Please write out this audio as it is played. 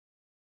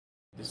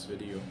this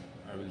video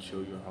I will show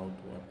you how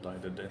to apply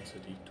the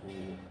density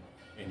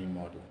to any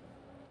model.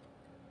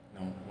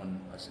 Now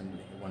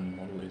one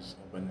model is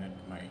open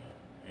at my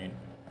end.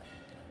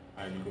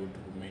 I'll go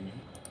to menu.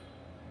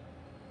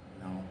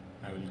 Now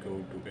I will go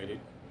to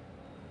edit,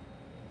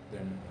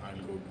 then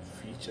I'll go to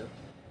feature,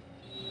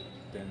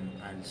 then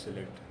I'll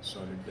select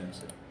solid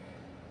density.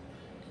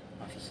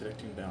 After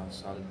selecting the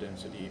solid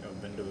density, a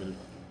window will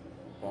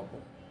pop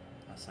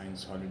up, assign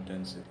solid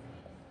density.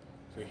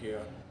 So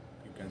here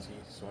you can see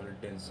solid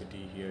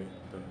density. Here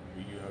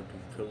you have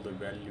to fill the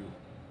value,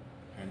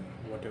 and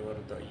whatever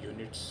the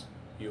units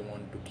you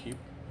want to keep,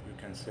 you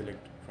can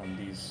select from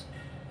these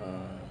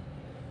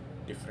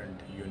different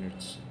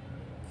units,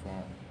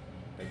 from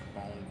like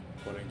pound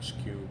per inch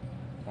cube,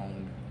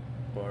 pound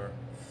per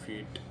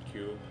feet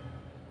cube,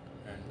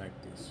 and like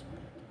this.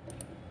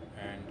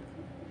 And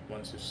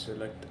once you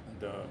select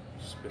the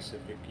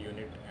specific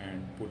unit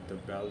and put the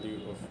value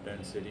of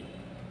density,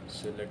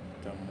 select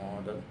the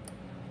model.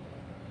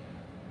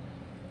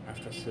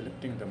 After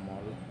selecting the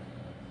model,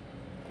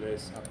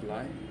 press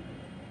apply,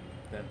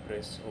 then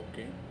press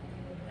OK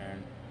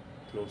and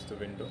close the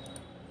window.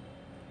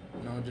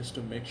 Now just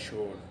to make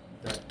sure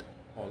that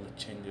all the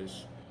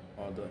changes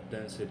or the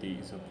density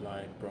is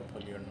applied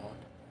properly or not,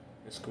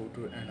 just go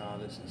to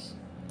analysis,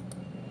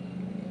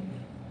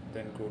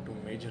 then go to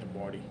major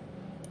body.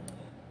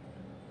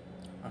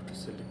 After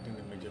selecting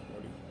the major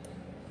body,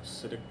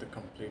 select the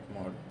complete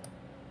model.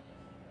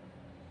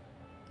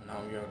 Now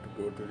you have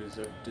to go to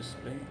result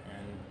display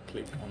and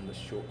click on the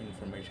show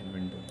information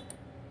window.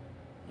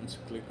 Once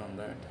you click on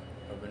that,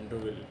 a window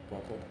will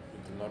pop up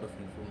with a lot of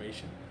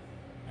information,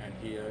 and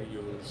here you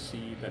will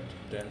see that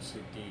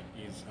density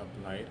is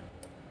applied.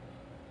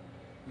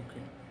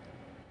 Okay,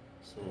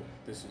 so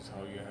this is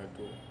how you have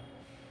to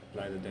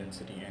apply the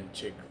density and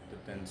check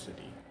the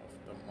density of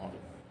the model.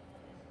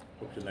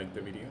 Hope you like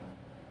the video.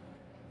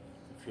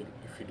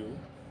 If you do,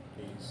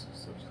 please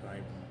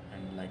subscribe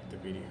and like the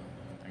video.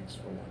 Thanks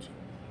for watching.